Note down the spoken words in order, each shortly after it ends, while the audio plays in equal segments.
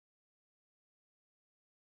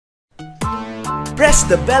press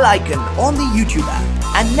the bell icon on the YouTube app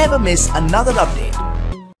and never miss another update.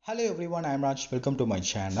 Hello everyone, I am Raj. Welcome to my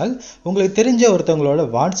channel. உங்களுக்கு தெரிஞ்ச ஒருத்தவங்களோட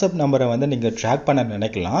WhatsApp நம்பரை வந்து நீங்கள் track பண்ண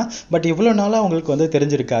நினைக்கலாம். பட் இவ்வளோ நாளாக உங்களுக்கு வந்து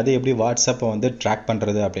தெரிஞ்சிருக்காது எப்படி வாட்ஸ்அப்பை வந்து ட்ராக்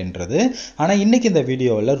பண்ணுறது அப்படின்றது. ஆனால் இன்றைக்கி இந்த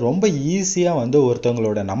வீடியோவில் ரொம்ப ஈஸியாக வந்து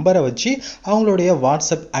ஒருத்தவங்களோட நம்பரை வச்சு அவங்களுடைய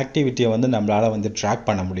வாட்ஸ்அப் ஆக்டிவிட்டியை வந்து நம்மளால் வந்து ட்ராக்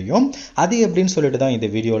பண்ண முடியும். அது எப்படின்னு சொல்லிட்டு தான் இந்த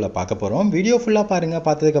வீடியோவில் பார்க்க போகிறோம். வீடியோ ஃபுல்லாக பாருங்கள்.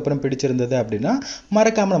 பார்த்ததுக்கப்புறம் பிடிச்சிருந்தது அப்படின்னா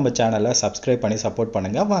மறக்காமல் நம்ம சேனலை சப்ஸ்கிரைப் பண்ணி சப்போர்ட்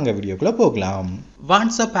பண்ணுங்கள். வாங்க வீடியோக்குள்ளே போகலாம்.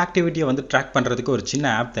 வாட்ஸ்அப் ஆக்டிவிட்டியை வந்து ட்ராக் பண்ணுறதுக்கு ஒரு சின்ன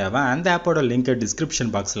ஆப் தேவை. அந்த ஆப்போட லிங்கை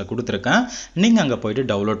டிஸ்கிரிப்ஷன் பாக்ஸில் கொடுத்துருக்கேன். நீங்கள் அங்கே போயிட்டு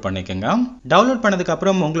டவுன்லோட் பண்ணிக்கோங்க. டவுன்லோட்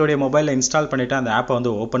பண்ணதுக்கப்புறம் உங்களுடைய மொபைலில் இன்ஸ்டால் பண்ணிவிட்டு அந்த ஆப்பை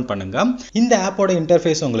வந்து ஓப்பன் பண்ணுங்கள். இந்த ஆப்போட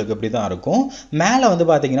இன்டர்ஃபேஸ் உங்களுக்கு இப்படி தான் இருக்கும். மேலே வந்து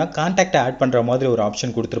பார்த்தீங்கன்னா கான்டாக்டை ஆட் பண்ணுற மாதிரி ஒரு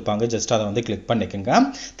ஆப்ஷன் கொடுத்துருப்பாங்க. ஜஸ்ட் அதை வந்து கிளிக் பண்ணிக்கோங்க.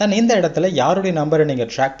 தென் இந்த இடத்துல யாருடைய நம்பரை நீங்கள்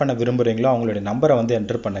ட்ராக் பண்ண விரும்புகிறீங்களோ அவங்களுடைய நம்பரை வந்து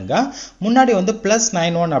என்டர் பண்ணுங்கள். முன்னாடி வந்து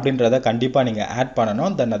 +91 அப்படின்றத கண்டிப்பாக நீங்கள் ஆட்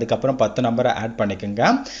பண்ணணும். தென் அதுக்கப்புறம் 10 நம்பரை ஆட்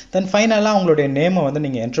பண்ணிக்கோங்க. தென் ஃபைனலாக உங்களுடைய நேமை வந்து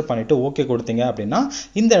நீங்கள் என்டர் பண்ணிவிட்டு ஓகே கொடுத்தீங்க அப்படின்னா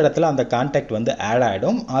இந்த இடத்துல அந்த கான்டாக்ட் வந்து ஆட்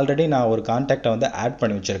ஆகிடும். ஆல்ரெடி நான் ஒரு கான்டாக்டை வந்து ஆட்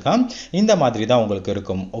பண்ணி வச்சிருக்கேன். இந்த மாதிரி தான் உங்களுக்கு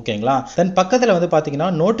இருக்கும். ஓகேங்களா? தென் பக்கத்தில் வந்து பார்த்தீங்கன்னா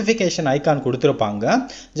நோட்டிஃபிகேஷன் ஐக்கான் கொடுத்துருப்பாங்க.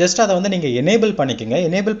 ஜஸ்ட் அதை வந்து நீங்கள் எனேபிள் பண்ணிக்கோங்க.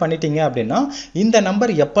 எனேபிள் பண்ணிட்டீங்க அப்படின்னா இந்த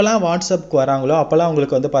நம்பர் எப்போல்லாம் வாட்ஸ்அப்க்கு வராங்களோ அப்போல்லாம்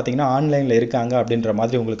உங்களுக்கு வந்து பார்த்தீங்கன்னா ஆன்லைனில் இருக்காங்க அப்படின்ற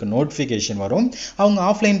மாதிரி உங்களுக்கு நோட்டிஃபிகேஷன் வரும். அவங்க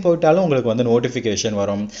ஆஃப்லைன் போயிட்டாலும் உங்களுக்கு வந்து நோட்டிஃபிகேஷன்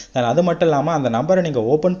வரும். தென் அது மட்டும் இல்லாமல் அந்த நம்பரை நீங்கள்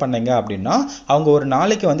ஓப்பன் பண்ணீங்க அப்படின்னா அவங்க ஒரு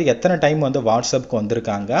நாளைக்கு வந்து எத்தனை டைம் வந்து வாட்ஸ்அப்க்கு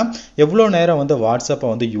வந்திருக்காங்க, எவ்வளோ நேரம் வந்து வாட்ஸ்அப்பை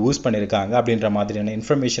வந்து யூஸ் பண்ணியிருக்காங்க அப்படின்ற மாதிரியான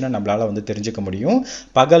இன்ஃபர்மேஷனை நம்மளால் வந்து தெரிஞ்சுக்க முடியும்.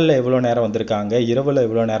 பகலில் எவ்வளோ நேரம் வந்திருக்காங்க, இரவில்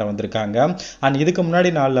எவ்வளோ நேரம் வந்திருக்காங்க, அண்ட் இதுக்கு முன்னாடி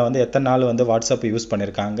நாளில் வந்து எத்தனை நாள் வந்து வாட்ஸ்அப் யூஸ்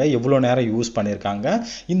பண்ணியிருக்காங்க, எவ்வளோ நேரம் யூஸ் பண்ணியிருக்காங்க,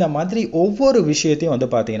 இந்த மாதிரி ஒவ்வொரு விஷயத்தையும் வந்து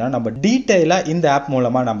பார்த்தீங்கன்னா நம்ம டீட்டெயிலாக இந்த ஆப்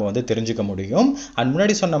மூலமாக நம்ம வந்து தெரிஞ்சுக்க முடியும். அண்ட்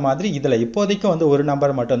முன்னாடி சொன்ன மாதிரி இதில் இப்போதைக்கு வந்து ஒரு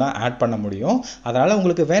நம்பர் மட்டும்தான் ஆட் பண்ண முடியும். அதனால்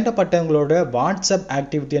உங்களுக்கு வேண்டப்பட்டவங்களோட வாட்ஸ்அப்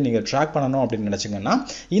ஆக்டிவிட்டியை நீங்கள் ட்ராக் பண்ணணும் அப்படின்னு நினச்சிங்கன்னா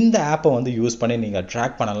இந்த ஆப்பை வந்து யூஸ் பண்ணி நீங்கள்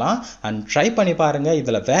ட்ராக் பண்ணலாம். அண்ட் ட்ரை பண்ணி பாருங்கள்.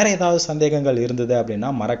 இதில் வேற ஏதாவது சந்தேகங்கள் இருந்தது அப்படின்னா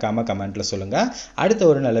மறக்காம கமெண்ட்ல சொல்லுங்க. அடுத்த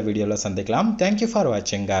ஒரு நல்ல வீடியோவில் சந்திக்கலாம். தேங்க்யூ ஃபார்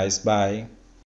வாட்சிங் guys. Bye.